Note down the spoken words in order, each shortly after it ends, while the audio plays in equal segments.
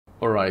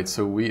Alright,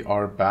 so we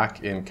are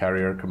back in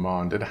Carrier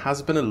Command. It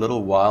has been a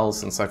little while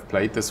since I've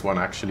played this one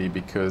actually,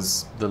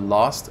 because the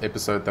last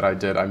episode that I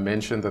did, I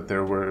mentioned that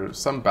there were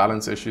some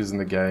balance issues in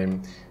the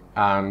game,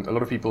 and a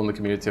lot of people in the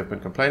community have been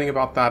complaining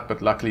about that,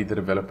 but luckily the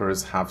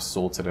developers have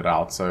sorted it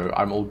out, so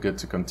I'm all good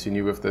to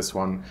continue with this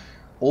one.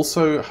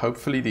 Also,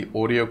 hopefully the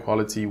audio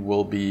quality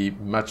will be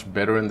much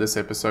better in this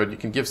episode. You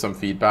can give some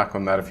feedback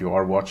on that if you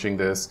are watching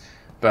this.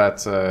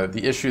 But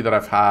the issue that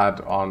I've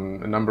had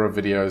on a number of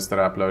videos that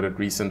I uploaded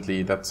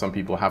recently that some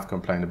people have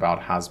complained about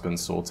has been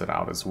sorted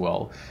out as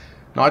well.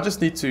 Now I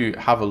just need to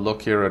have a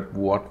look here at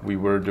what we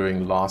were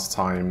doing last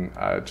time,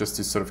 just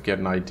to sort of get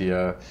an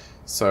idea.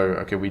 So,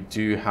 okay, we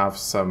do have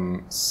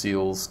some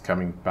seals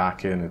coming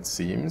back in, it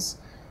seems.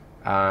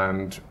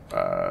 And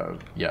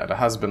yeah, it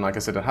has been, like I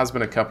said, it has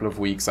been a couple of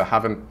weeks. I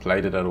haven't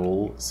played it at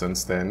all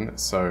since then.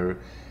 So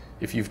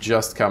if you've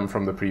just come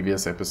from the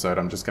previous episode,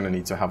 I'm just going to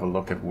need to have a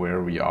look at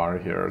where we are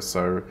here.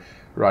 So,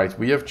 right,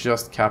 we have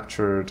just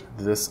captured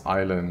this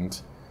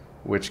island,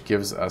 which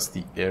gives us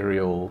the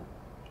aerial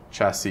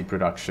chassis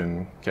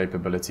production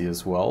capability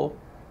as well.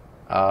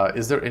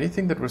 Is there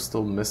anything that we're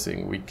still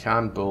missing? We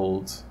can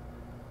build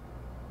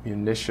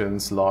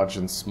munitions, large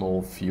and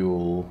small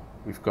fuel.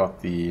 We've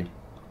got the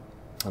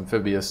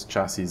amphibious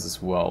chassis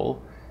as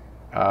well.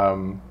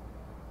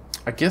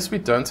 I guess we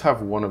don't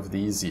have one of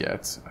these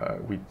yet.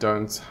 We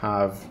don't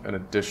have an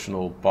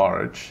additional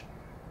barge,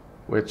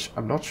 which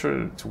I'm not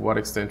sure to what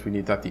extent we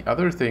need that. The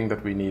other thing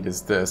that we need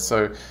is this.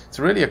 So it's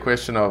really a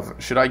question of,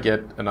 should I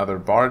get another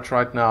barge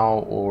right now,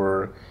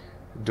 or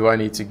do I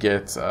need to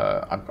get,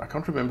 I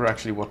can't remember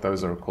actually what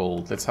those are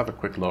called. Let's have a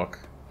quick look.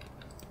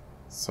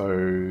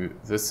 So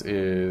this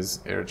is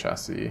air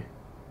chassis.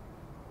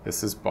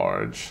 This is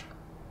barge.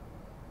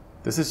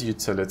 This is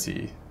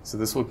utility. So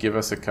this will give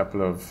us a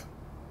couple of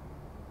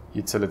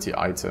utility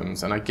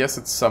items, and I guess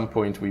at some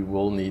point we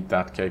will need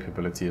that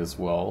capability as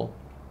well.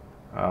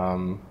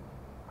 I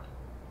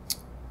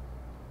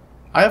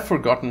have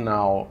forgotten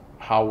now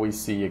how we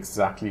see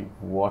exactly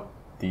what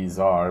these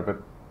are,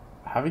 but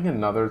having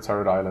another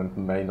turret island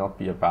may not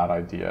be a bad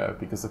idea,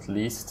 because at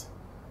least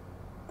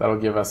that'll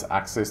give us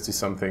access to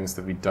some things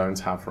that we don't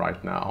have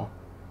right now.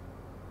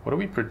 What are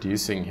we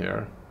producing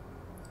here?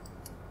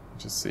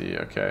 Just see,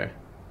 okay.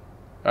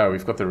 Oh,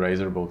 we've got the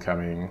razor bull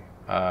coming.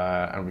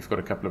 And we've got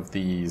a couple of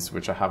these,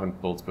 which I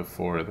haven't built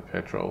before, the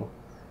petrol.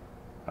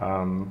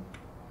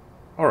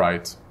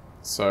 Alright,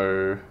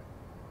 so,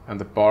 and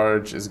the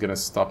barge is going to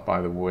stop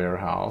by the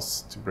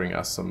warehouse to bring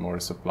us some more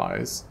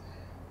supplies.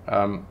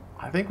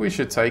 I think we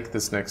should take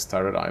this next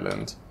turret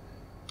island.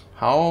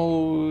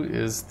 How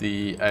is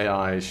the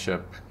AI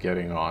ship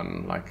getting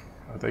on? Like,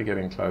 are they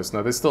getting close?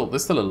 No, there's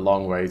still a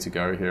long way to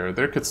go here.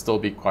 There could still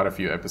be quite a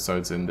few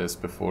episodes in this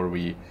before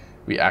we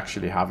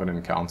actually have an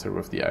encounter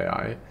with the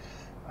AI.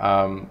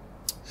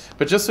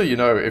 But just so you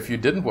know, if you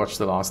didn't watch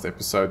the last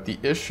episode, the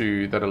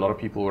issue that a lot of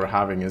people were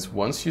having is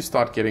once you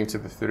start getting to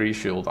the 3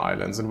 shield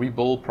islands, and we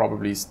will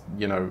probably,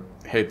 you know,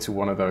 head to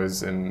one of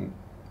those in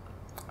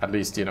at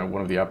least, you know,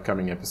 one of the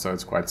upcoming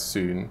episodes quite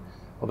soon.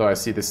 Although I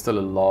see there's still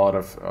a lot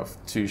of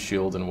 2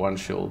 shield and 1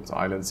 shield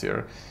islands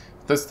here.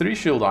 Those 3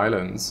 shield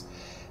islands,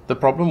 the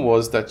problem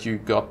was that you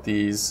got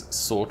these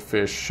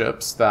swordfish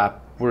ships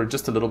that were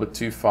just a little bit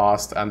too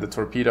fast, and the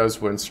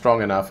torpedoes weren't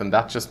strong enough, and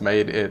that just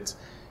made it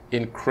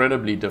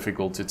incredibly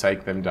difficult to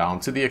take them down,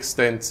 to the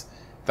extent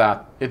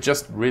that it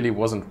just really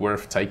wasn't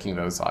worth taking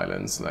those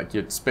islands. Like,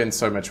 you'd spend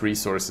so much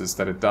resources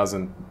that it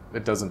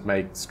doesn't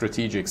make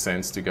strategic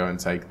sense to go and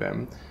take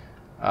them.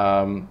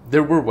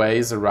 There were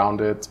ways around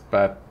it,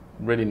 but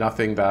really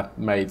nothing that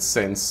made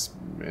sense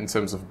in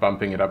terms of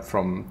bumping it up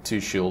from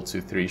 2 shield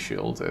to 3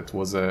 shield. It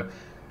was a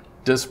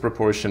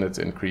disproportionate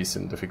increase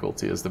in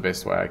difficulty, is the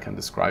best way I can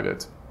describe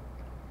it.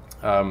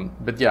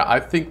 But yeah,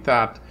 I think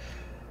that,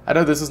 I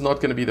know this is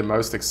not going to be the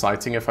most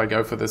exciting if I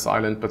go for this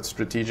island, but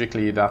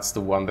strategically that's the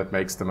one that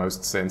makes the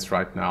most sense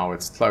right now.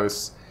 It's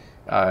close,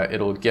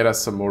 it'll get us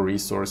some more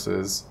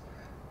resources.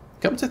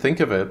 Come to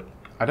think of it,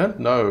 I don't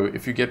know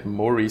if you get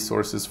more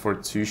resources for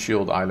 2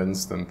 shield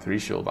islands than 3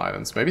 shield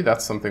islands. Maybe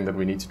that's something that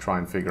we need to try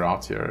and figure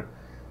out here.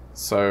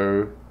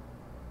 So,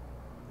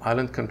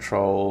 island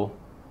control.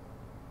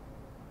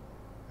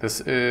 This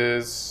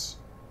is...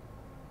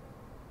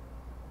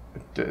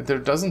 There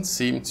doesn't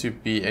seem to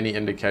be any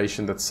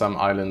indication that some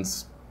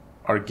islands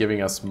are giving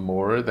us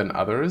more than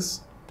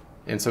others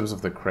in terms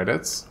of the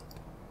credits.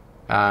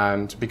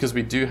 And because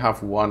we do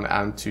have 1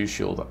 and 2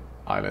 shield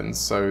islands,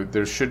 so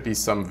there should be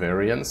some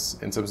variance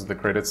in terms of the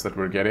credits that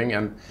we're getting.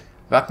 And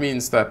that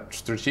means that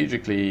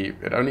strategically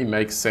it only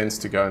makes sense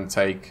to go and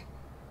take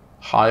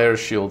higher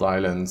shield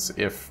islands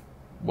if,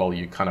 well,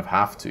 you kind of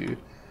have to.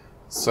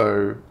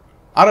 So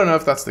I don't know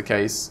if that's the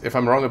case. If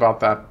I'm wrong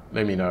about that,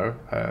 let me know.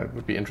 It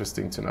would be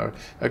interesting to know.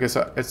 Okay,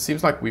 so it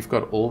seems like we've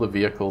got all the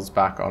vehicles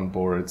back on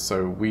board,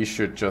 so we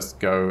should just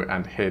go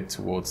and head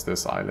towards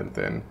this island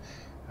then.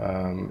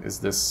 Is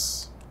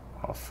this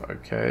off?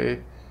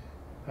 Okay.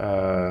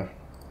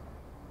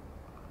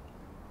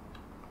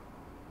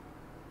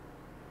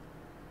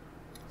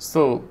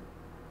 Still,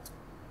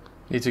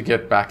 Need to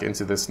get back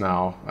into this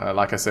now.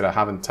 Like I said, I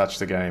haven't touched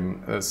the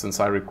game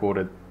since I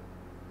recorded,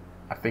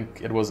 I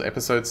think it was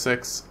episode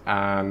 6,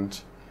 and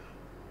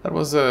that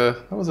was a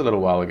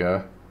little while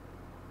ago.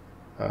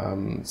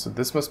 So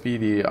this must be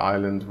the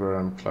island where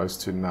I'm close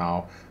to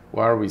now.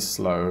 Why are we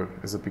slow?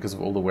 Is it because of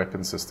all the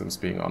weapon systems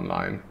being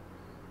online?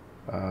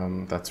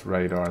 That's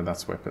radar and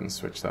that's weapons.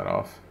 Switch that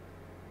off.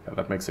 Yeah,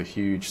 that makes a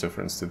huge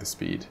difference to the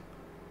speed.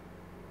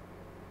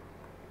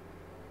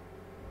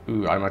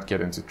 Ooh, I might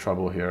get into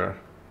trouble here.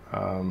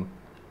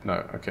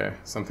 No, okay,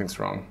 something's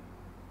wrong.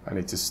 I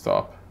need to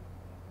stop.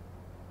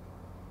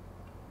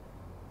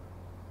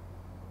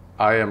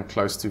 I am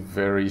close to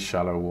very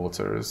shallow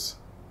waters,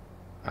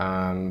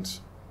 and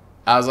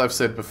as I've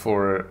said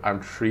before,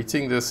 I'm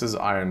treating this as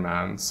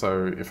Ironman,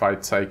 so if I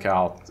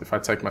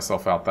take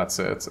myself out, that's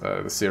it,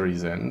 the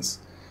series ends.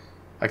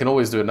 I can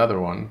always do another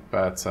one,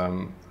 but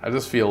I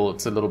just feel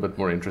it's a little bit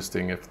more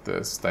interesting if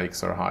the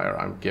stakes are higher.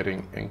 I'm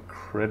getting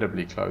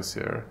incredibly close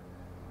here.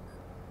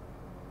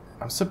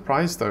 I'm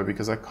surprised though,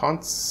 because I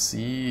can't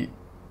see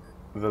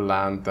the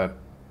land that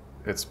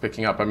it's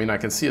picking up. I mean, I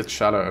can see it's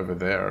shallow over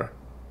there,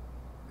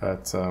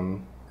 but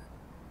I'm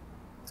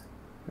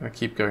gonna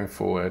keep going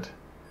forward,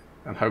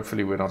 and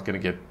hopefully we're not gonna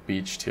get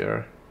beached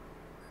here.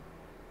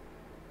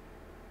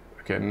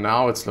 Okay,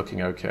 now it's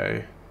looking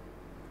okay,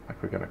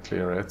 like we're gonna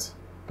clear it,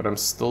 but I'm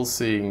still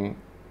seeing,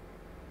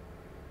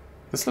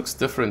 this looks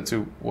different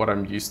to what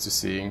I'm used to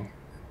seeing.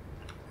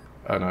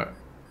 Oh no,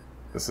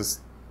 this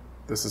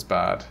is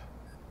bad.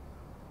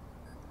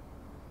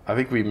 I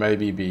think we may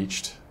be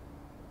beached.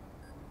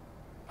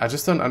 I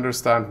just don't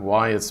understand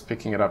why it's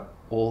picking it up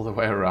all the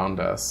way around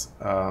us.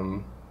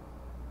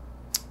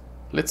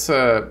 Let's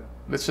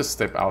just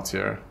step out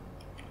here.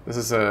 This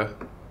is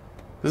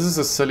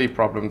a silly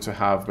problem to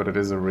have, but it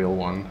is a real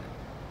one.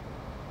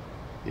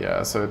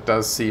 Yeah, so it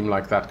does seem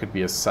like that could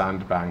be a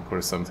sandbank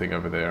or something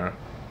over there.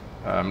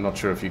 I'm not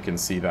sure if you can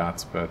see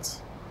that,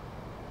 but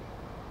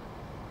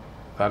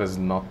that is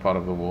not part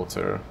of the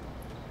water.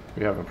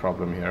 We have a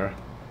problem here.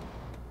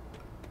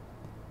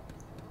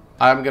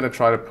 I'm gonna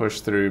try to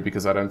push through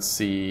because I don't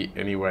see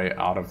any way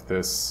out of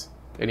this,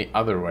 any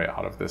other way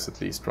out of this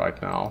at least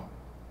right now.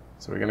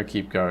 So we're gonna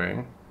keep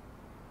going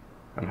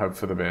and hope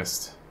for the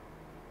best.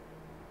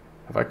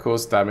 Have I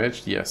caused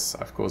damage? Yes,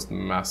 I've caused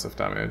massive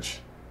damage.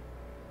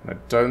 And I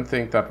don't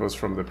think that was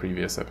from the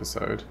previous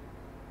episode,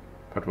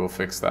 but we'll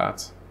fix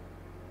that.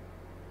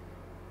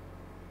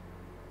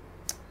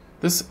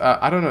 This,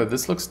 I don't know,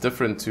 this looks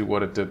different to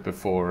what it did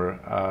before.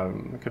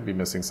 I could be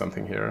missing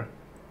something here.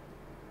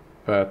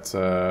 But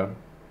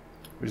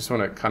we just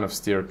want to kind of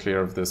steer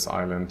clear of this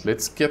island.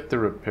 Let's get the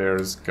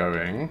repairs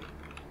going.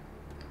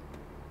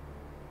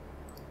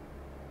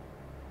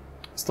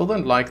 Still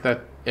don't like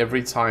that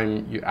every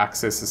time you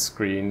access a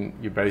screen,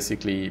 you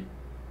basically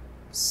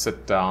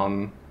sit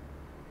down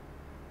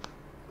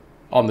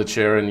on the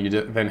chair and you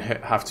then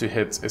have to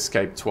hit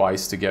escape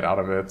twice to get out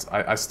of it.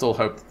 I still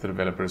hope that the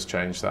developers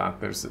change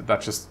that.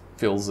 That just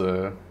feels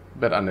a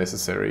bit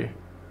unnecessary.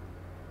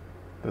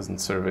 Doesn't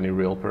serve any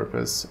real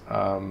purpose.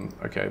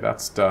 Okay,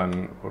 that's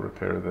done. We'll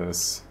repair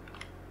this.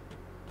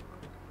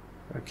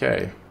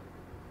 Okay.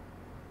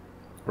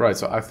 Right,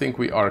 so I think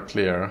we are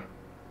clear.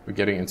 We're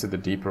getting into the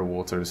deeper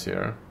waters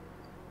here.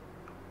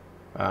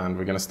 And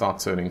we're going to start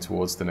turning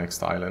towards the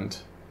next island.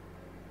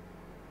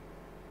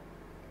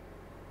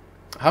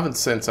 I haven't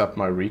sent up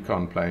my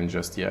recon plane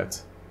just yet.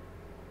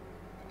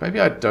 Maybe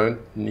I don't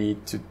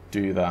need to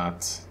do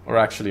that. Or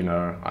actually,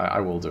 no, I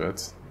will do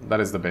it. That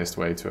is the best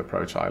way to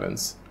approach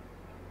islands.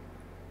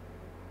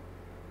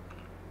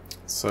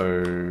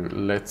 So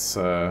let's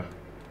have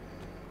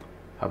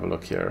a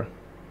look here.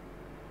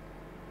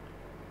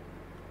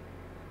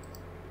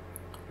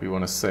 We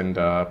want to send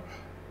up...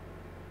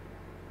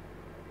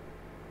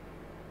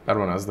 That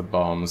one has the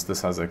bombs,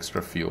 this has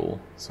extra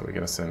fuel, so we're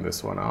going to send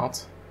this one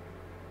out.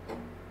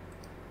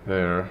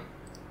 There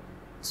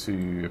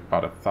to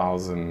about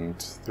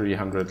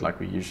 1,300 like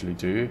we usually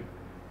do.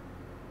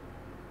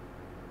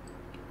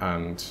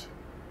 And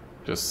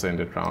just send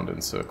it round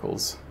in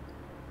circles.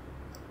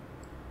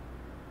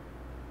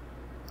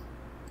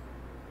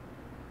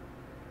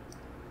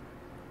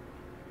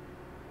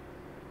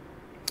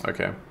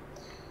 Okay.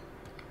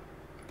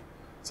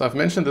 So I've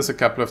mentioned this a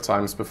couple of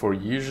times before.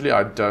 Usually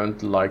I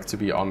don't like to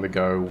be on the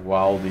go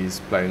while these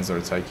planes are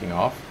taking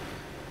off.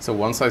 So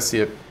once I see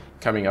it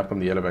coming up on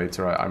the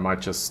elevator, I might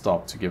just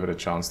stop to give it a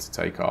chance to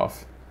take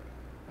off.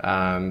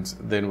 And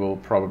then we'll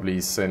probably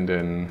send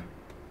in,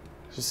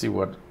 just see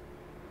what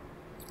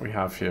we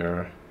have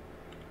here.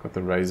 Got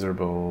the Razor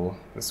Bull,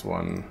 this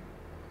one.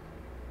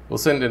 We'll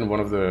send in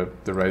one of the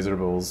Razor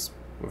Bulls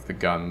with the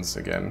guns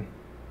again.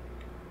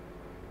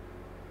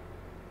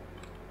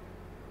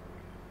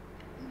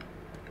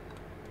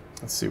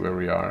 Let's see where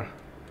we are.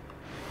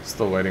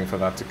 Still waiting for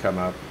that to come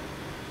up.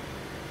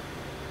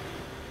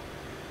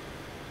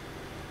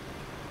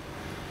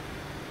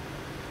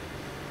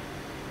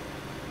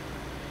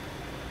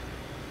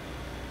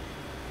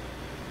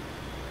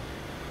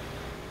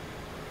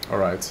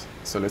 Alright,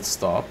 so let's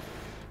stop.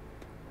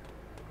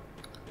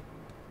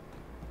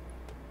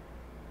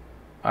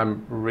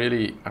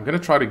 I'm going to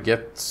try to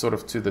get sort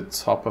of to the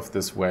top of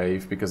this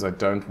wave because I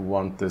don't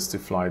want this to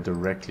fly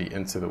directly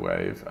into the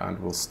wave, and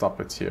we'll stop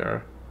it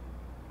here.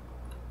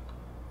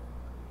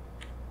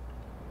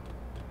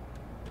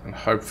 And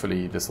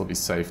hopefully this will be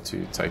safe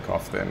to take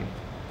off then.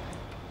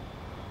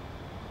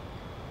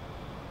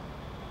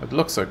 It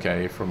looks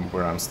okay from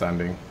where I'm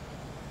standing.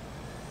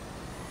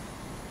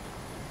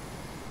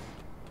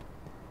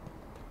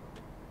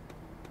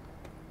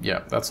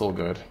 Yeah, that's all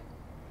good.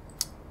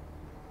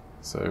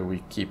 So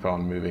we keep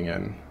on moving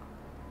in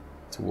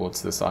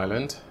towards this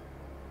island.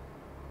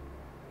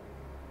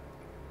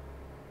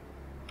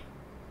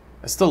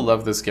 I still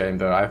love this game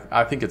though.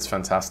 I think it's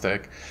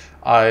fantastic.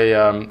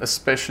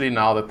 Especially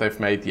now that they've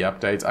made the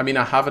updates. I mean,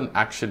 I haven't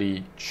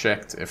actually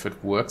checked if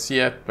it works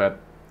yet, but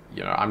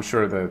you know, I'm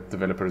sure the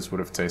developers would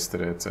have tested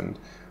it, and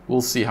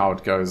we'll see how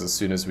it goes as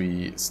soon as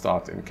we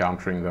start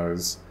encountering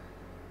those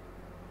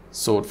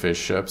swordfish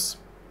ships.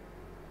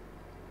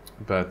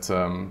 But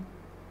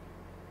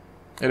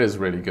it is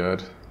really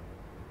good.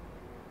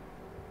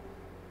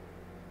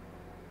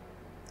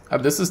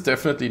 And this is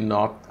definitely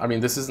not, I mean,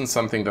 this isn't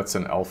something that's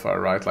an alpha,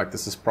 right? Like,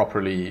 this is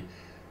properly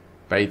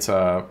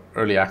beta,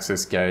 early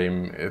access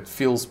game. It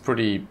feels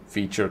pretty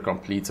feature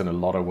complete in a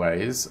lot of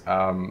ways.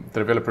 The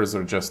developers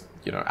are just,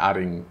 you know,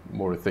 adding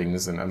more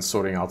things and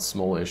sorting out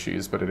small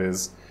issues, but it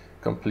is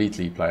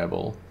completely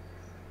playable.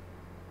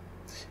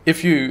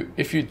 If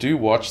you do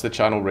watch the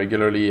channel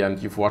regularly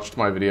and you've watched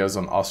my videos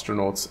on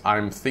astronauts,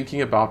 I'm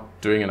thinking about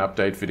doing an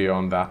update video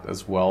on that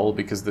as well,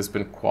 because there's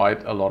been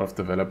quite a lot of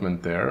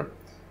development there.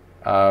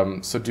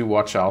 So do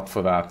watch out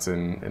for that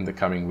in the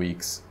coming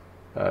weeks.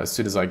 As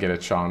soon as I get a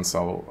chance,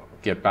 I'll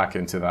get back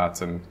into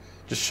that and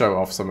just show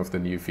off some of the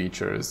new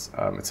features.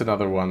 It's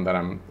another one that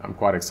I'm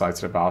quite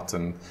excited about,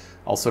 and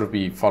I'll sort of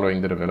be following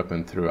the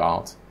development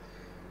throughout.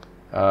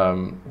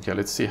 Yeah,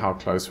 let's see how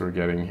close we're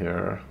getting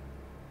here.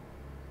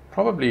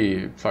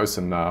 Probably close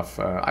enough.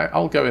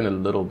 I'll go in a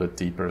little bit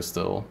deeper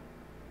still.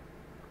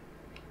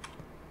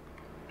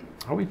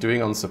 How are we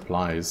doing on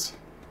supplies?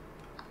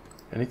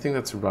 Anything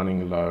that's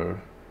running low?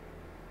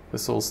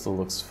 This all still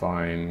looks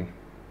fine.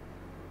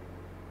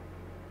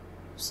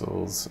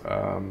 Missiles,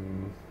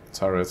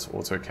 turrets,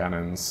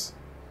 autocannons.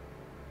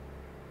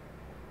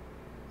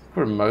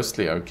 We're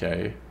mostly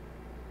okay.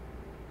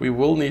 We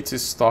will need to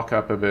stock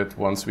up a bit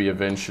once we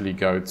eventually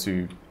go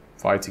to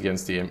fight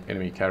against the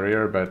enemy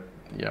carrier, but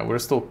yeah,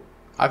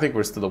 I think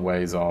we're still a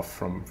ways off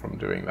from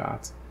doing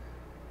that.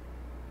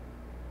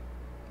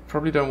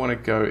 Probably don't want to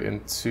go in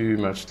too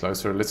much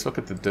closer. Let's look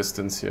at the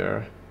distance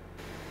here.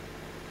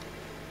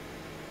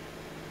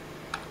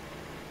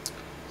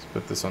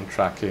 Put this on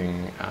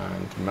tracking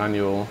and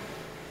manual.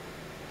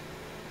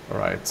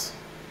 Alright.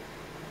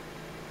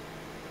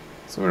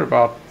 So we're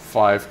about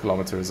 5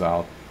 kilometers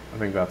out. I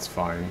think that's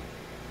fine.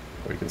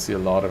 We can see a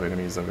lot of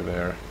enemies over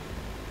there.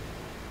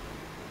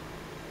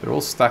 They're all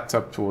stacked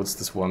up towards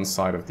this one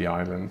side of the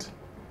island.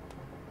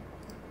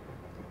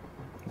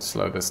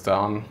 Slow this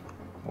down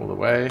all the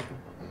way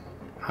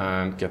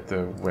and get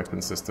the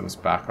weapon systems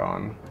back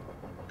on.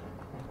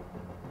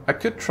 I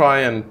could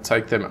try and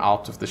take them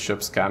out of the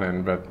ship's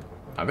cannon, but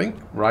I think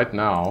right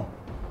now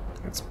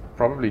it's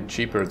probably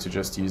cheaper to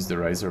just use the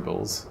razor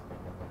bills.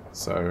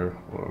 So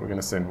we're going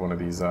to send one of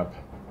these up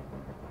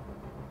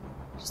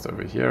just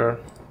over here,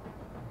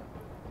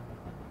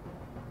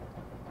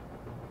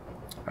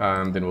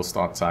 and then we'll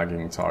start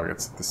tagging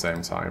targets at the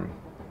same time.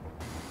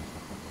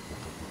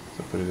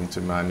 So put it into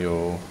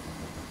manual.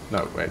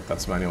 No, wait,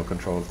 that's manual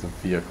control of the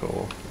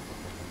vehicle.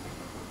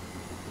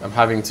 I'm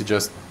having to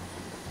just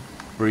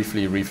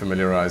briefly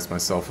refamiliarize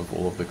myself with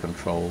all of the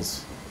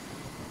controls.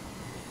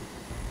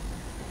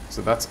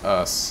 So that's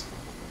us.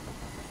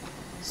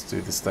 Let's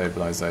do the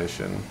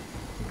stabilization,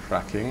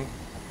 tracking.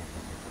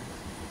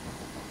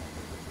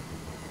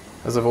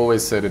 As I've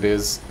always said, it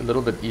is a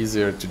little bit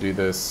easier to do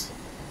this.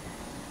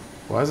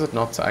 Why is it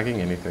not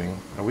tagging anything?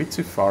 Are we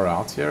too far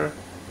out here?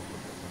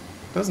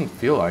 It doesn't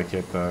feel like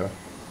it though.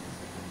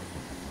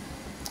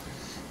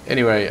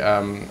 Anyway,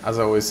 as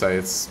I always say,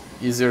 it's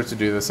easier to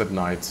do this at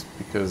night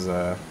because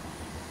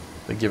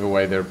they give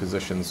away their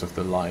positions with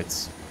the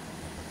lights.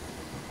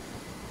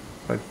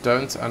 I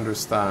don't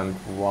understand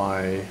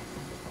why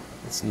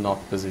it's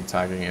not busy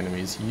tagging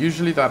enemies.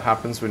 Usually that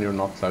happens when you're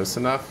not close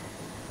enough,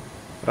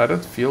 but I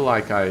don't feel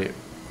like I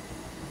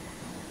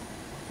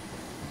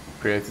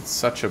created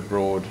such a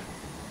broad...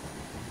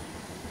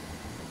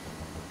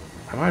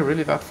 Am I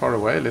really that far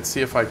away? Let's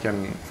see if I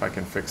can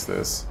fix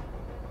this.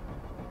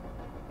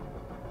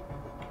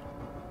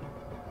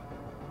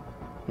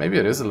 Maybe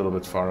it is a little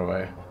bit far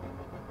away.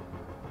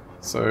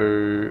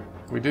 So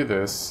we do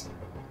this.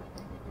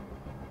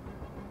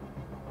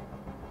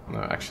 No,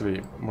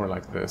 actually, more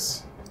like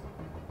this.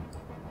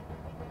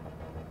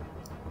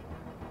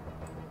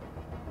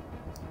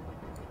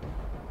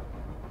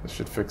 This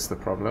should fix the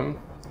problem.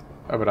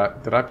 Oh,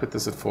 but did I put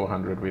this at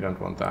 400? We don't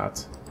want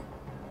that.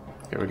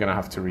 Okay, we're gonna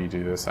have to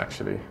redo this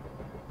actually.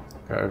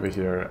 Go over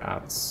here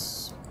at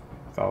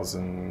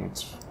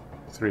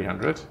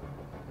 1300.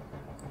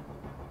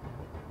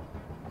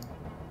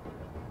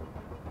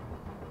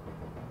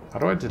 How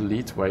do I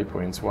delete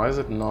waypoints? Why is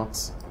it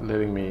not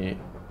letting me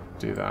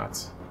do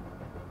that?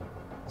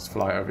 Let's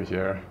fly over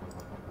here.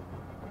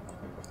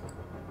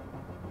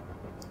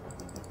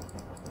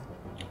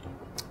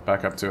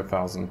 Back up to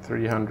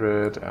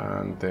 1,300,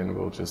 and then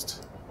we'll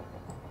just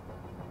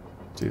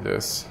do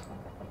this.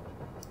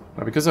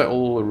 Now, because I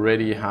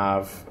already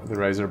have the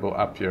razor bow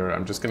up here,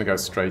 I'm just going to go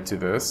straight to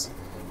this,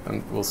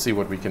 and we'll see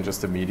what we can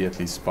just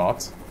immediately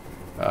spot.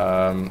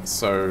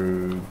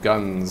 So,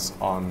 guns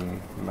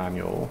on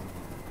manual,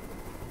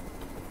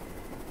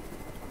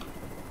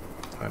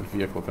 and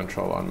vehicle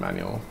control on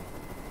manual.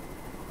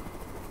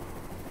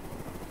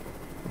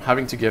 I'm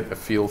having to get a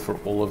feel for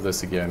all of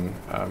this again,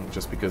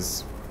 just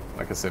because,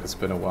 like I said, it's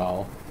been a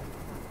while.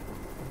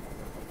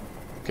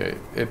 Okay,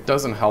 it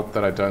doesn't help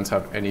that I don't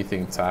have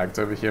anything tagged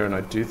over here, and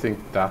I do think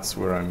that's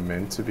where I'm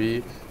meant to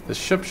be. The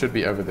ship should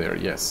be over there,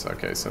 yes.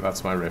 Okay, so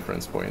that's my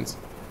reference point.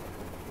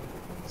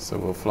 So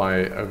we'll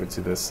fly over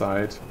to this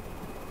side.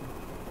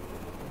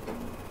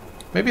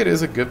 Maybe it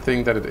is a good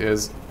thing that it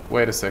is...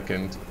 Wait a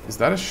second, is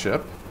that a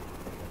ship?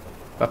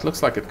 That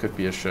looks like it could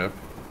be a ship.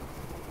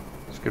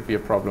 Which could be a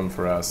problem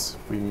for us.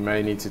 We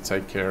may need to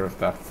take care of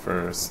that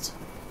first.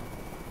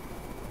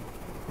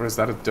 Or is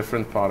that a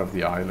different part of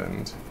the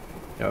island?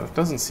 Yeah, that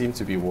doesn't seem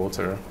to be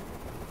water.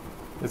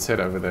 Let's head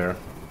over there.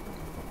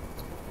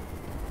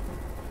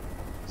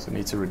 So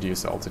need to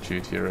reduce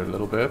altitude here a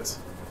little bit.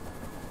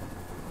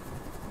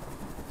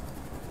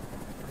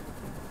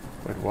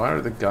 Wait, why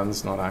are the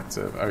guns not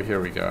active? Oh,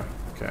 here we go.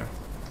 Okay.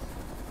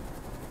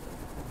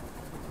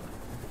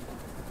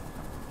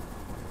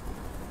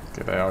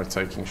 Okay, they are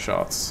taking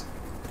shots.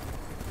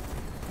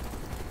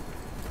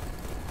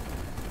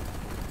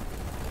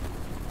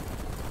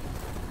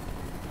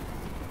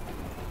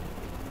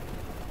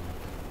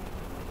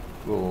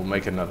 We'll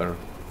make another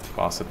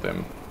pass at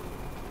them.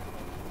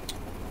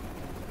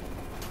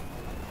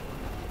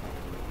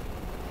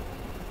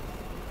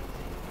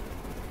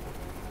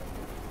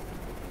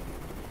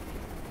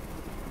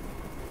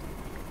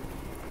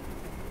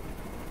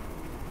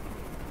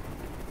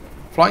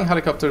 Flying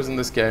helicopters in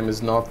this game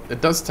is not...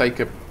 It does take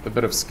a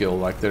bit of skill.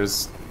 Like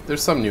there's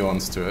some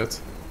nuance to it.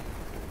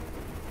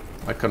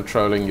 Like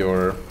controlling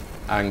your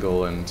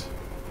angle and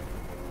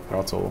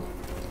throttle.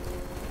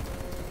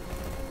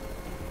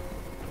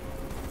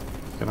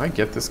 Can I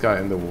get this guy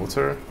in the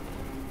water?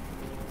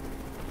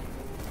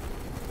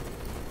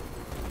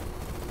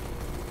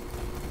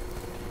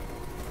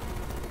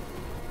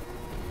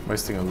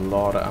 Wasting a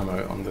lot of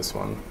ammo on this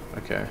one.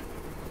 Okay.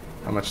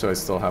 How much do I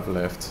still have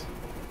left?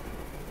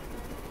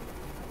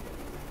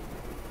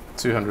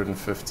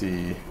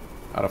 250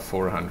 out of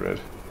 400.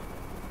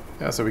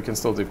 Yeah, so we can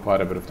still do quite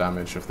a bit of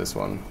damage with this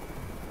one.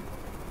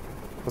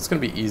 What's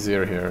going to be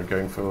easier here,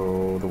 going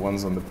for the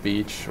ones on the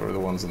beach or the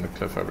ones on the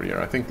cliff over here?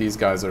 I think these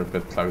guys are a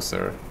bit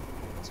closer,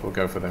 so we'll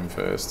go for them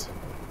first.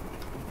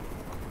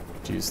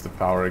 Use the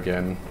power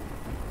again.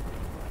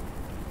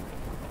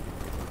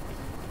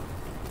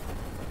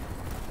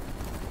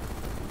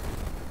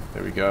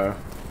 There we go.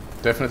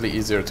 Definitely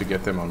easier to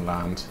get them on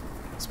land,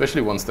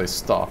 especially once they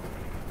stop.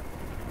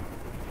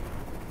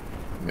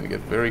 I'm going to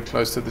get very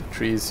close to the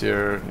trees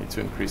here. Need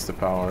to increase the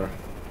power.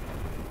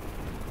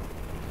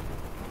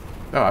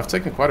 Oh, I've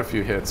taken quite a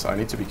few hits. I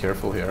need to be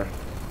careful here.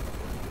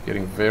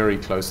 Getting very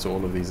close to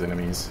all of these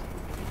enemies.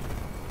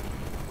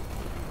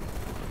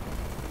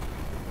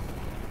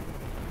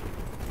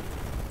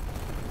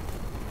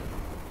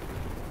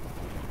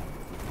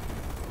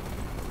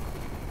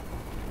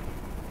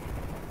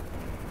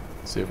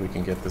 See if we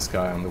can get this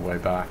guy on the way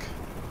back.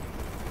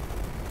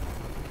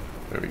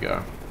 There we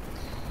go.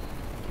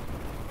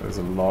 There's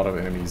a lot of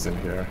enemies in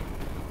here.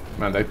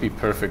 Man, they'd be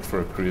perfect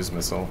for a cruise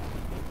missile.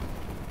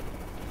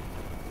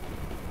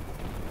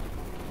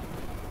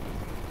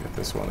 Get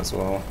this one as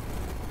well.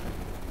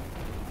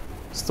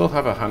 Still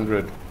have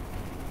 100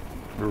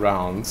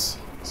 rounds,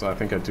 so I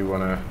think I do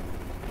want to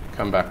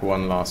come back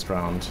one last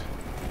round.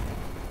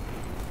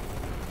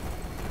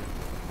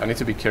 I need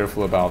to be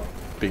careful about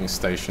being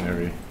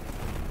stationary.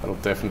 That'll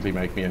definitely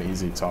make me an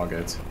easy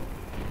target.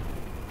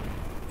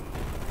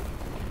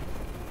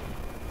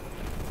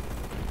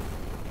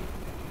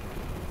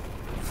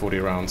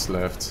 $40 rounds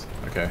left.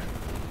 Okay.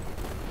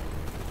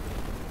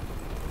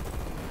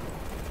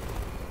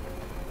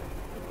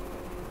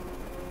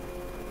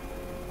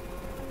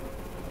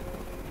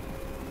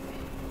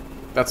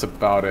 That's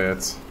about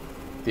it.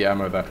 The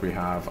ammo that we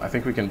have. I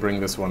think we can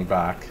bring this one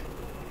back.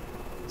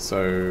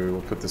 So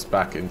we'll put this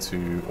back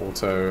into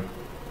auto.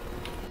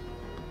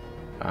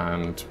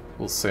 And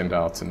we'll send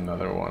out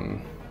another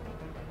one.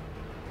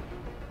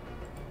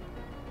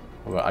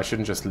 Although I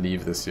shouldn't just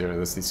leave this here.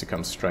 This needs to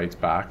come straight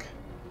back.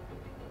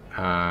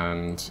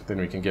 And then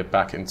we can get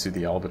back into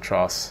the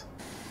Albatross.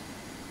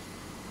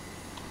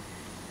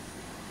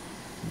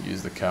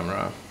 Use the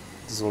camera.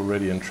 This is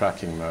already in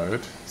tracking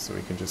mode, so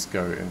we can just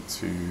go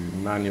into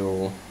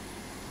manual.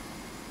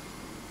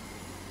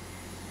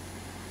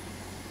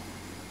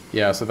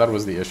 Yeah, so that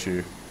was the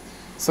issue.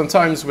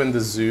 Sometimes when the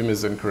zoom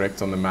is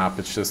incorrect on the map,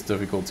 it's just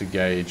difficult to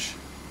gauge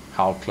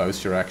how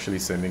close you're actually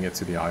sending it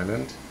to the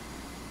island.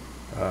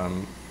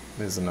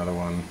 There's another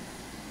one.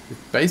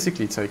 We've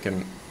basically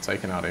taken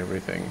out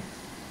everything.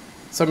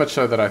 So much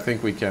so that I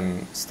think we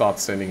can start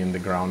sending in the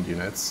ground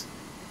units.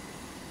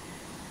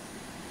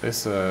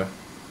 There's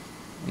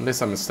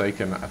unless I'm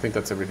mistaken, I think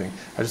that's everything.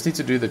 I just need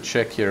to do the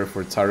check here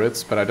for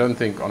turrets, but I don't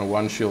think on a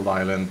one shield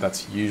island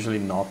that's usually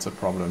not a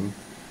problem.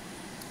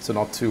 So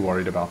not too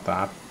worried about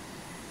that.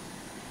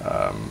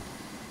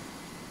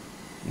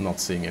 Not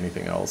seeing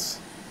anything else.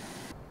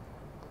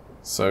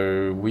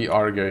 So we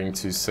are going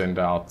to send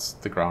out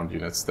the ground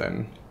units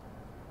then.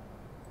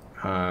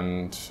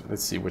 And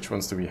let's see, which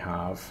ones do we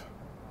have?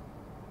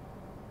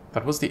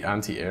 That was the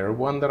anti-air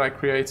one that I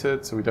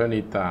created, so we don't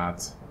need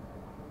that.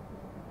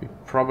 We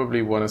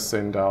probably want to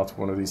send out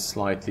one of these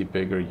slightly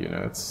bigger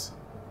units.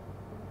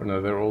 Or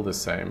no, they're all the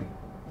same.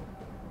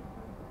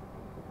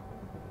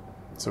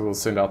 So we'll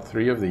send out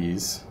 3 of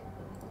these.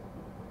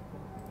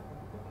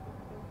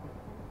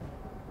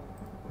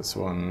 This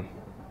one.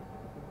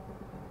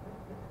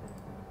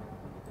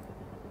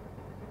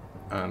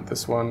 And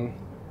this one.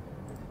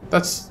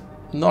 That's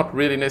not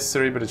really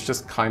necessary, but it's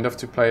just kind of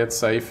to play it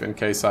safe in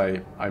case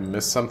I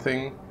miss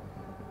something.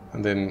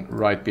 And then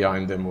right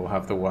behind them we'll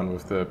have the one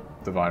with the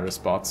virus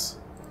bots.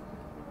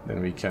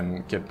 Then we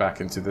can get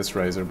back into this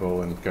razor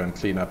bull and go and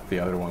clean up the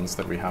other ones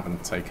that we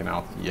haven't taken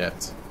out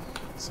yet.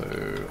 So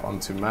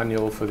onto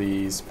manual for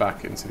these,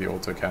 back into the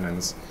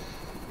autocannons.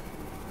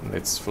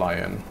 Let's fly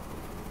in.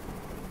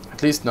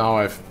 At least now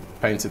I've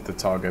painted the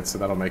target, so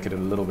that'll make it a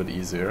little bit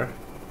easier.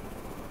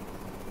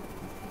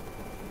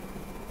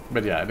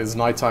 But yeah, it is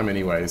nighttime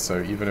anyway,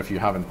 so even if you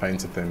haven't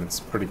painted them, it's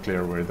pretty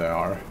clear where they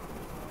are.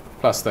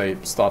 Plus they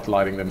start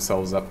lighting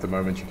themselves up the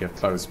moment you get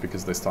close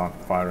because they start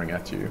firing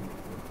at you.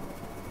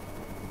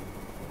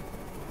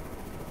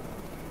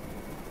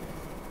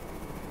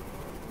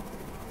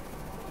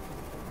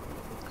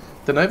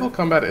 The naval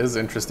combat is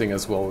interesting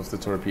as well with the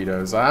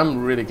torpedoes. I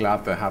am really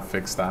glad they have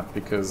fixed that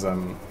because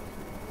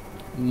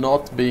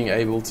not being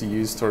able to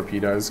use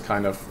torpedoes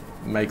kind of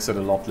makes it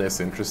a lot less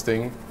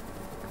interesting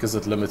because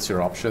it limits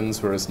your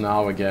options, whereas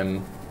now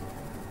again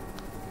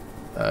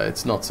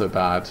it's not so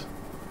bad.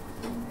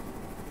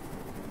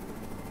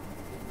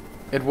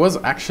 It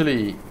was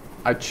actually,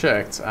 I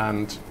checked,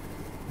 and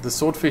the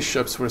swordfish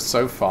ships were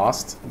so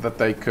fast that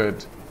they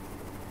could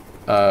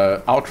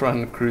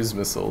outrun cruise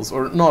missiles,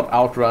 or not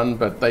outrun,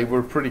 but they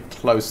were pretty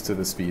close to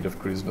the speed of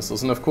cruise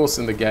missiles. And of course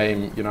in the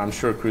game, you know, I'm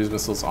sure cruise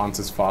missiles aren't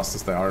as fast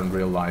as they are in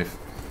real life.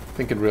 I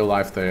think in real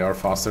life they are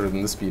faster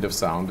than the speed of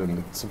sound, and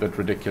it's a bit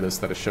ridiculous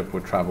that a ship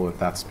would travel at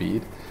that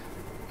speed.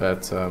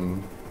 But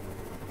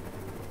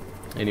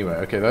anyway,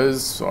 okay,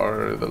 those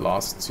are the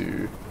last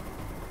 2.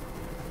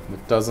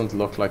 It doesn't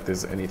look like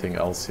there's anything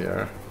else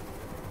here.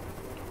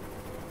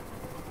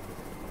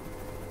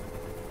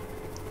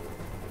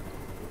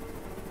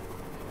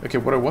 Okay,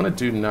 what I want to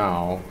do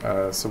now,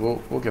 so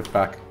we'll get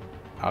back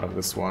out of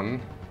this one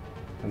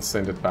and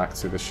send it back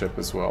to the ship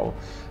as well.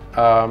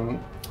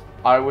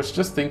 I was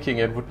just thinking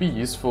it would be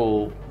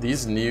useful,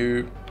 these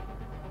new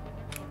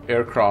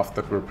aircraft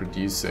that we're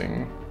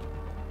producing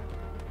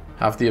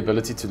have the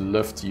ability to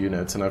lift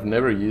units, and I've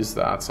never used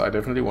that, so I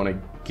definitely want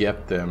to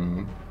get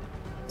them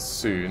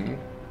soon.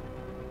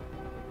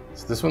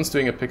 So this one's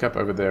doing a pickup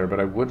over there, but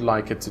I would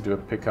like it to do a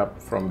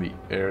pickup from the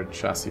air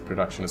chassis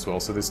production as well.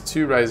 So there's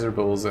 2 Razor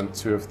Bulls and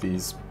 2 of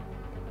these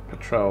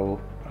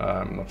Patrol.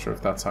 I'm not sure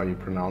if that's how you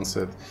pronounce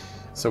it.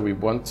 So we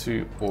want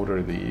to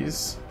order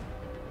these.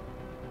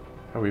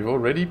 And we've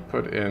already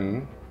put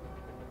in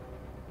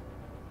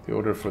the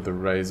order for the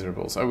Razor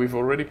Bulls. Oh, we've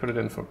already put it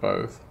in for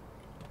both.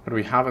 But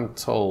we haven't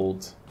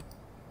told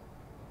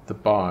the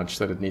barge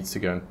that it needs to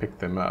go and pick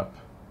them up.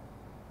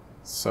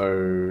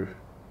 So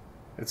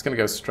it's going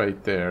to go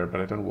straight there, but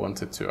I don't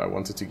want it to. I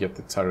want it to get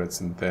the turrets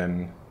and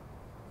then...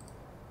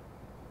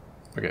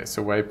 Okay,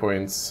 so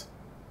waypoints.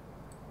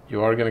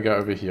 You are going to go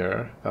over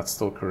here. That's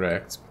still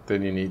correct. But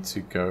then you need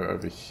to go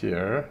over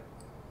here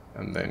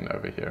and then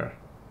over here.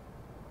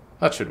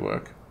 That should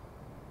work.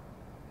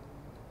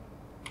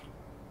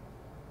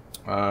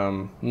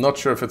 Not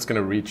sure if it's going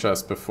to reach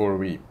us before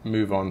we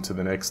move on to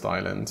the next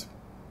island.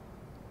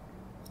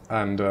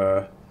 And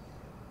I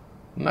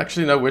don't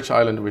actually know which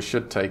island we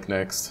should take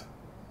next.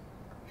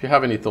 If you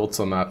have any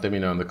thoughts on that, let me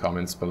know in the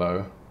comments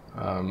below.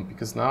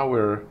 Because now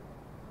we're...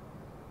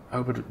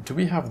 Oh, but do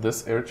we have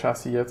this air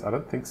chassis yet? I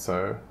don't think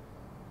so.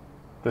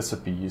 This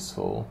would be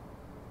useful.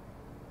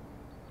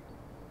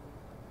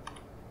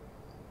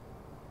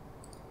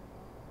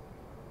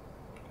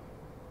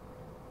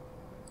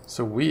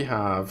 So we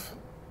have...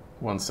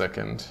 One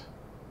second.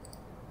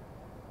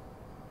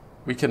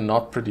 We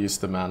cannot produce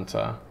the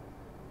Manta.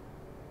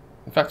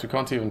 In fact, we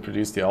can't even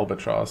produce the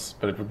Albatross,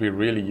 but it would be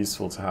really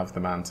useful to have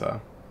the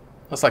Manta.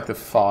 That's like the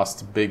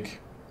fast, big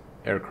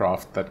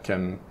aircraft that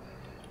can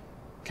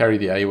carry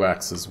the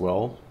AWACS as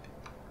well.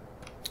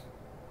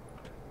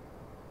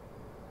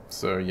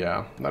 So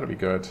yeah, that'll be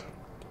good.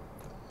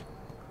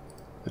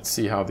 Let's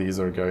see how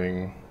these are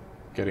getting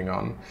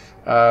on.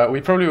 We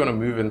probably want to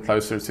move in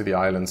closer to the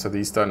island so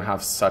these don't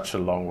have such a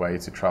long way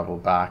to travel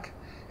back.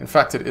 In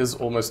fact, it is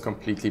almost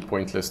completely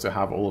pointless to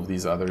have all of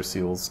these other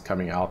seals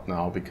coming out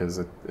now, because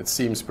it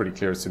seems pretty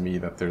clear to me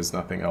that there's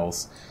nothing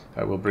else.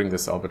 We'll bring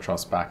this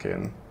albatross back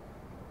in.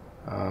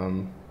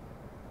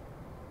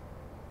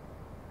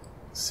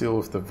 Seal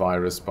with the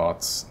virus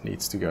bots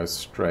needs to go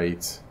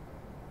straight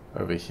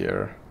over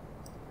here.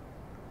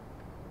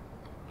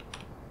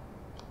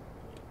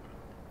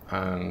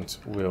 And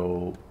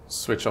we'll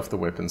switch off the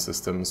weapon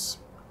systems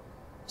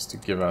just to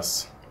give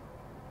us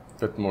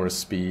a bit more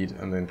speed,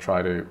 and then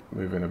try to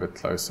move in a bit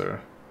closer.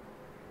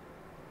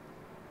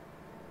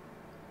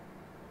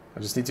 I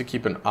just need to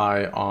keep an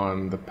eye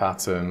on the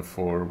pattern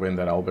for when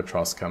that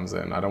albatross comes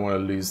in. I don't want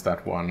to lose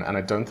that one, and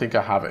I don't think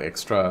I have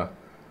extra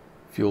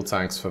fuel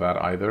tanks for that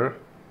either.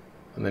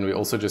 And then we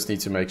also just need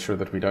to make sure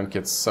that we don't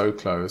get so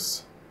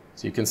close.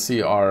 So you can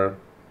see our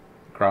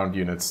ground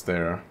units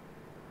there.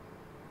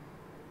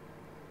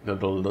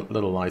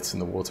 Little lights in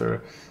the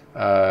water.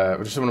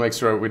 We just want to make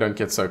sure we don't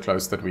get so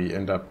close that we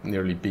end up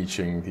nearly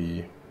beaching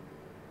the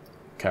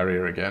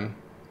carrier again.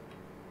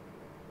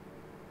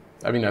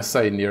 I mean, I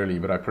say nearly,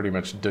 but I pretty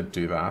much did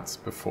do that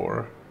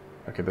before.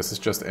 Okay, this has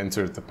just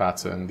entered the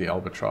pattern, the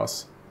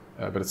albatross,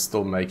 but it's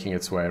still making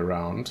its way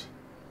around.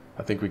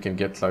 I think we can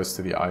get close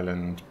to the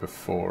island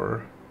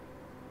before.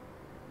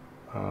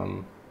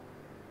 Yeah,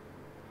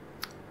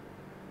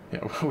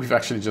 we've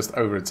actually just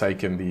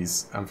overtaken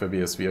these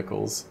amphibious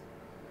vehicles.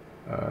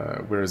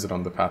 Where is it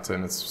on the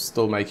pattern? It's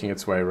still making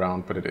its way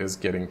around, but it is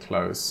getting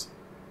close.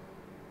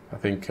 I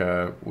think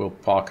we'll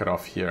park it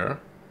off here.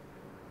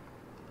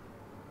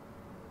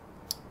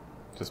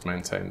 Just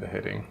maintain the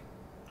heading.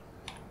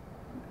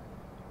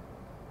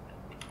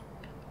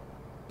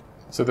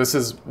 So this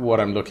is what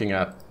I'm looking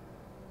at,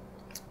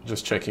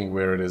 just checking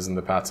where it is in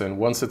the pattern.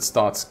 Once it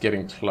starts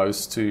getting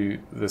close to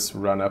this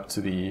run up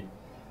to the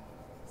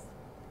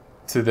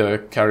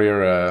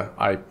carrier,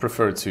 I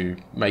prefer to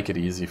make it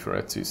easy for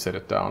it to set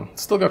it down.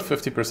 It's still got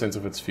 50%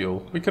 of its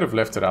fuel. We could have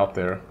left it out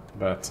there,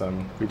 but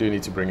we do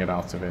need to bring it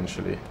out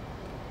eventually.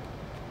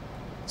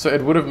 So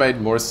it would have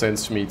made more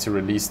sense for me to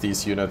release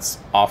these units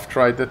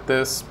after I did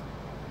this.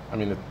 I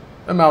mean, it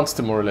amounts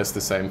to more or less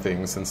the same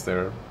thing since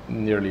they're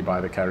nearly by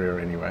the carrier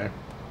anyway.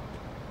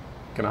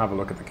 Gonna have a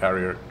look at the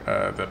carrier,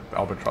 the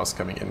albatross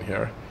coming in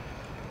here.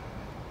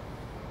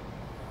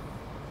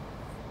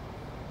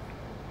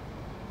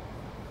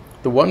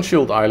 The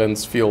one-shield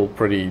islands feel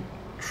pretty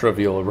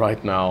trivial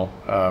right now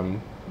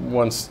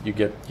once you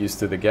get used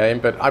to the game.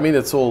 But I mean,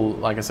 it's all,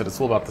 like I said, it's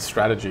all about the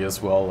strategy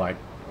as well. Like,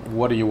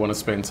 what do you want to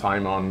spend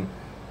time on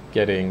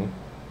getting?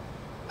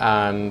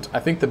 And I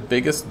think the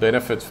biggest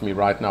benefit for me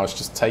right now is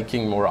just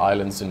taking more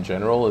islands in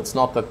general. It's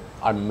not that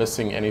I'm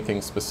missing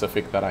anything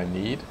specific that I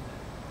need.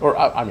 Or,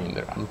 I mean,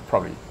 I'm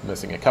probably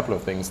missing a couple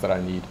of things that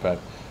I need, but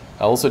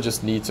I also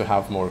just need to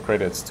have more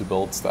credits to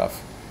build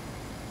stuff.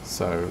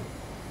 So...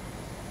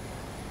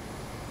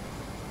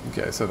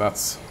 okay, so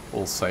that's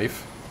all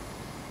safe.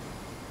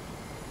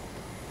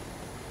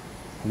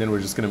 And then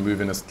we're just going to move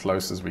in as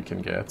close as we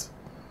can get.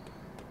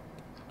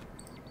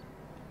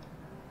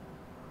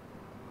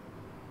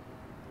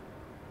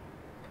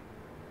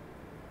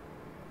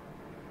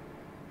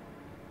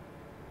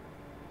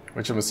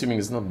 Which I'm assuming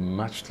is not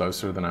much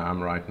closer than I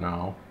am right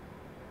now.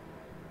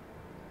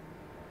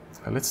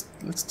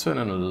 Let's turn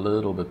in a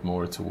little bit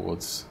more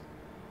towards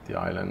the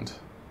island.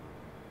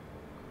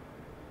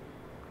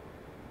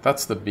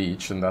 That's the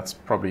beach, and that's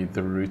probably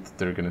the route that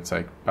they're going to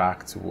take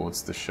back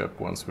towards the ship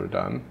once we're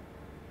done.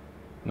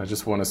 And I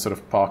just want to sort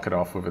of park it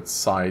off with its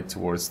side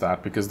towards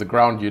that, because the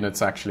ground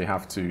units actually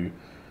have to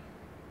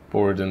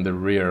board in the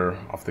rear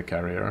of the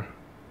carrier.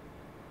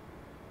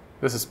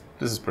 This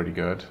is pretty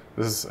good.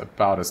 This is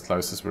about as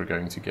close as we're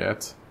going to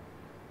get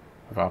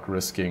without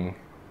risking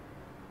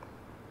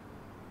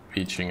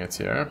beaching it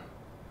here.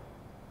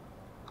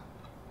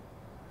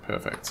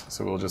 Perfect.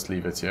 So we'll just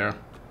leave it here.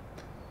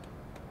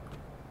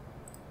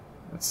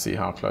 Let's see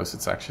how close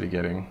it's actually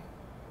getting.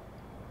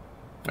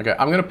 Okay,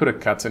 I'm going to put a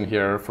cut in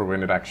here for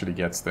when it actually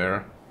gets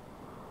there.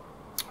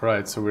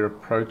 Right, so we're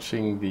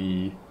approaching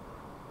the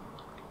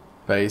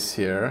base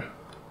here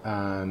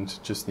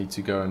and just need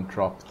to go and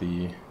drop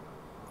the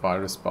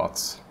virus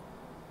bots.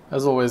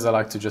 As always, I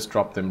like to just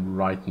drop them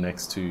right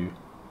next to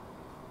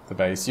the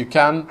base. You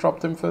can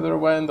drop them further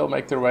away and they'll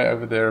make their way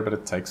over there, but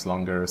it takes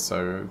longer,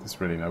 so there's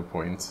really no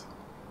point.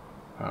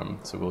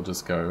 So we'll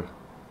just go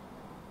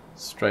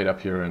straight up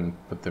here and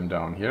put them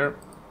down here.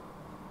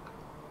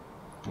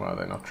 Well,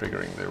 they're not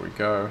triggering. There we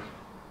go.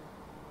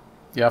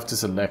 You have to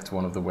select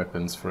one of the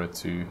weapons for it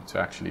to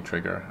actually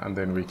trigger, and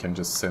then we can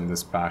just send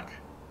this back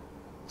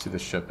to the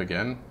ship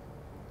again.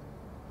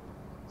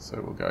 So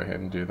we'll go ahead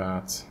and do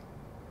that.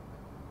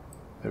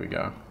 There we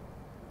go.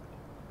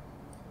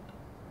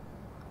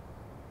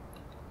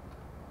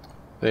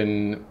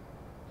 Then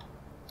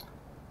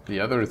the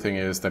other thing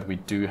is that we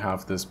do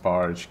have this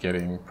barge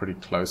getting pretty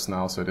close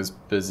now, so it is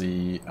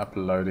busy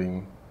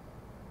uploading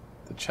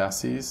the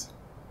chassis.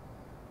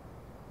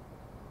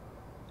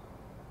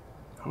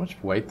 How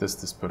much weight does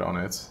this put on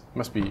it? It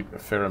must be a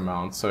fair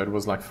amount. So it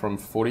was like from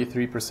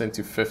 43%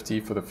 to 50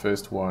 for the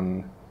first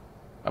one,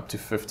 up to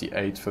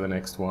 58 for the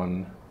next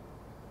one.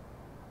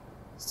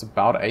 It's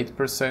about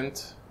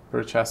 8%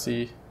 per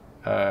chassis.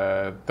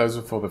 Those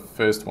are for the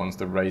first ones,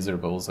 the Razor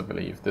Bills, I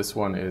believe. This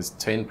one is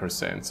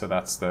 10%, so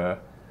that's the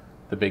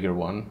bigger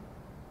one.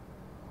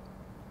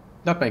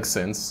 That makes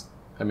sense.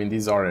 I mean,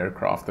 these are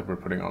aircraft that we're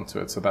putting onto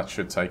it, so that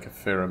should take a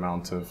fair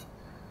amount of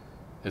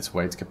its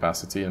weight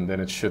capacity, and then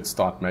it should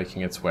start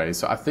making its way.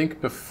 So I think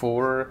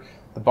before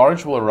the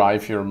barge will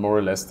arrive here more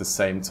or less the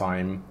same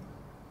time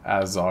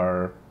as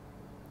our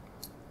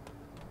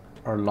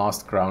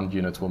last ground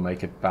unit will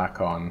make it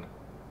back on.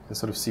 You can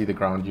sort of see the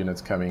ground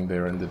units coming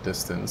there in the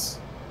distance.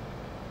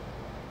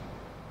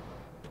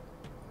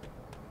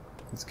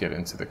 Let's get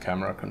into the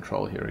camera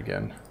control here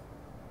again.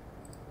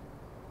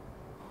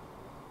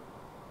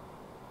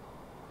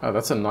 Oh,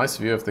 that's a nice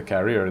view of the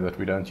carrier that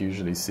we don't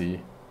usually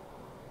see.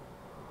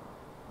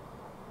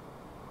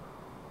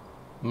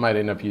 Might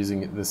end up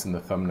using this in the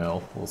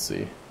thumbnail, we'll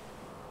see.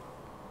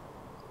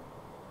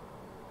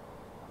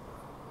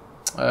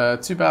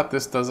 Too bad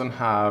this doesn't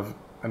have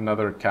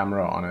another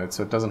camera on it,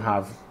 so it doesn't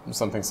have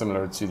something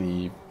similar to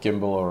the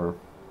gimbal or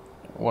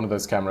one of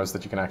those cameras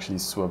that you can actually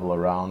swivel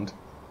around.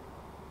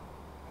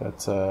 But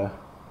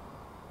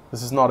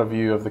this is not a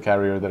view of the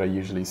carrier that I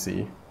usually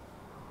see.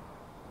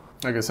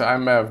 Okay, so I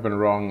may have been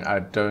wrong. I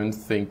don't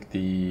think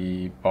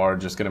the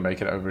barge is going to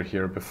make it over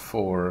here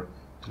before...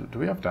 Do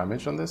we have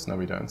damage on this? No,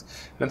 we don't.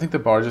 I don't think the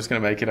barge is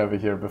going to make it over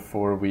here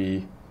before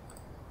we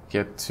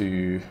get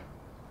to...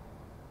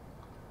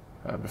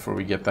 before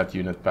we get that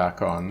unit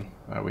back on.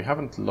 We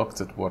haven't looked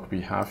at what we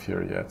have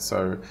here yet.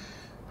 So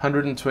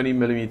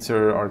 120mm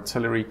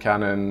artillery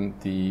cannon,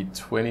 the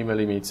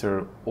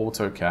 20mm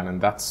auto cannon,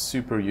 that's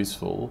super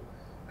useful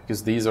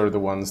because these are the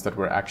ones that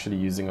we're actually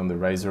using on the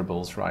Razor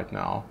Bills right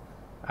now.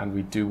 And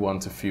we do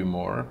want a few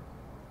more.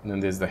 And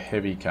then there's the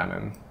heavy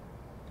cannon.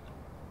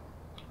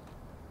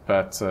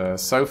 But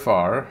so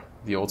far,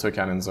 the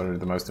autocannons are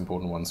the most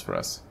important ones for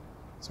us.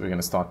 So we're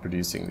going to start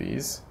producing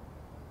these.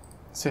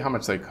 Let's see how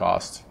much they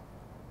cost.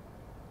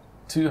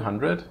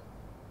 200?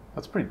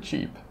 That's pretty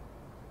cheap.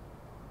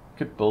 We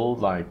could build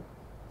like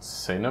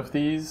 10 of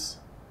these.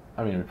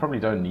 I mean, we probably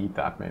don't need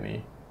that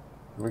many.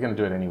 We're going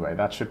to do it anyway.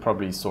 That should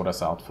probably sort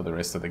us out for the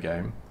rest of the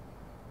game.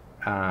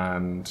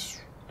 And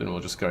then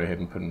we'll just go ahead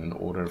and put in an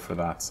order for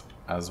that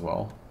as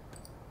well.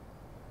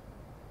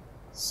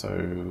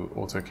 So,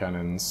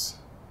 autocannons.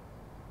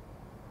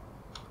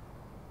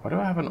 Why do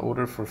I have an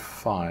order for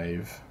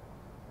 5?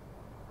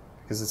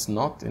 Because it's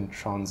not in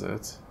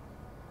transit.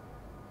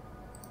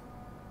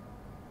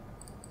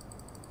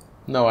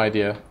 No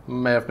idea.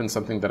 May have been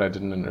something that I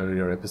did in an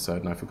earlier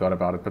episode and I forgot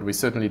about it, but we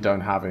certainly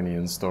don't have any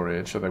in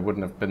storage, so they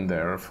wouldn't have been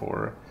there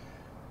for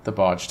the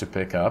barge to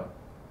pick up.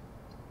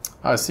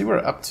 I see we're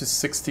up to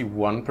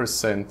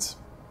 61%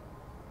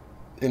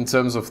 in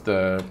terms of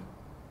the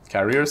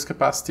carrier's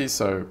capacity,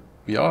 so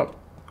we are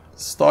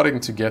starting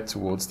to get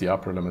towards the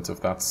upper limit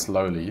of that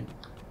slowly,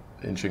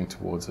 inching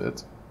towards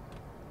it.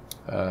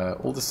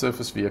 All the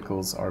surface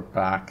vehicles are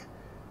back,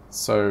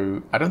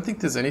 so I don't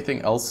think there's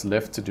anything else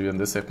left to do in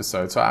this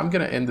episode, so I'm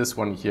going to end this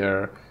one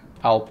here.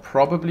 I'll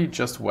probably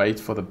just wait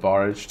for the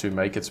barge to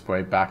make its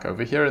way back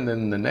over here, and then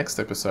in the next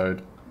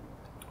episode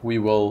we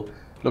will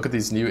look at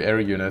these new air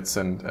units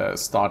and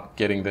start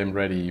getting them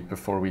ready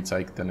before we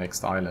take the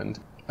next island.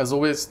 As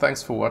always,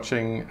 thanks for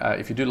watching.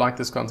 If you do like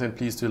this content,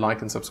 please do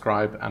like and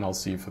subscribe, and I'll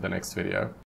see you for the next video.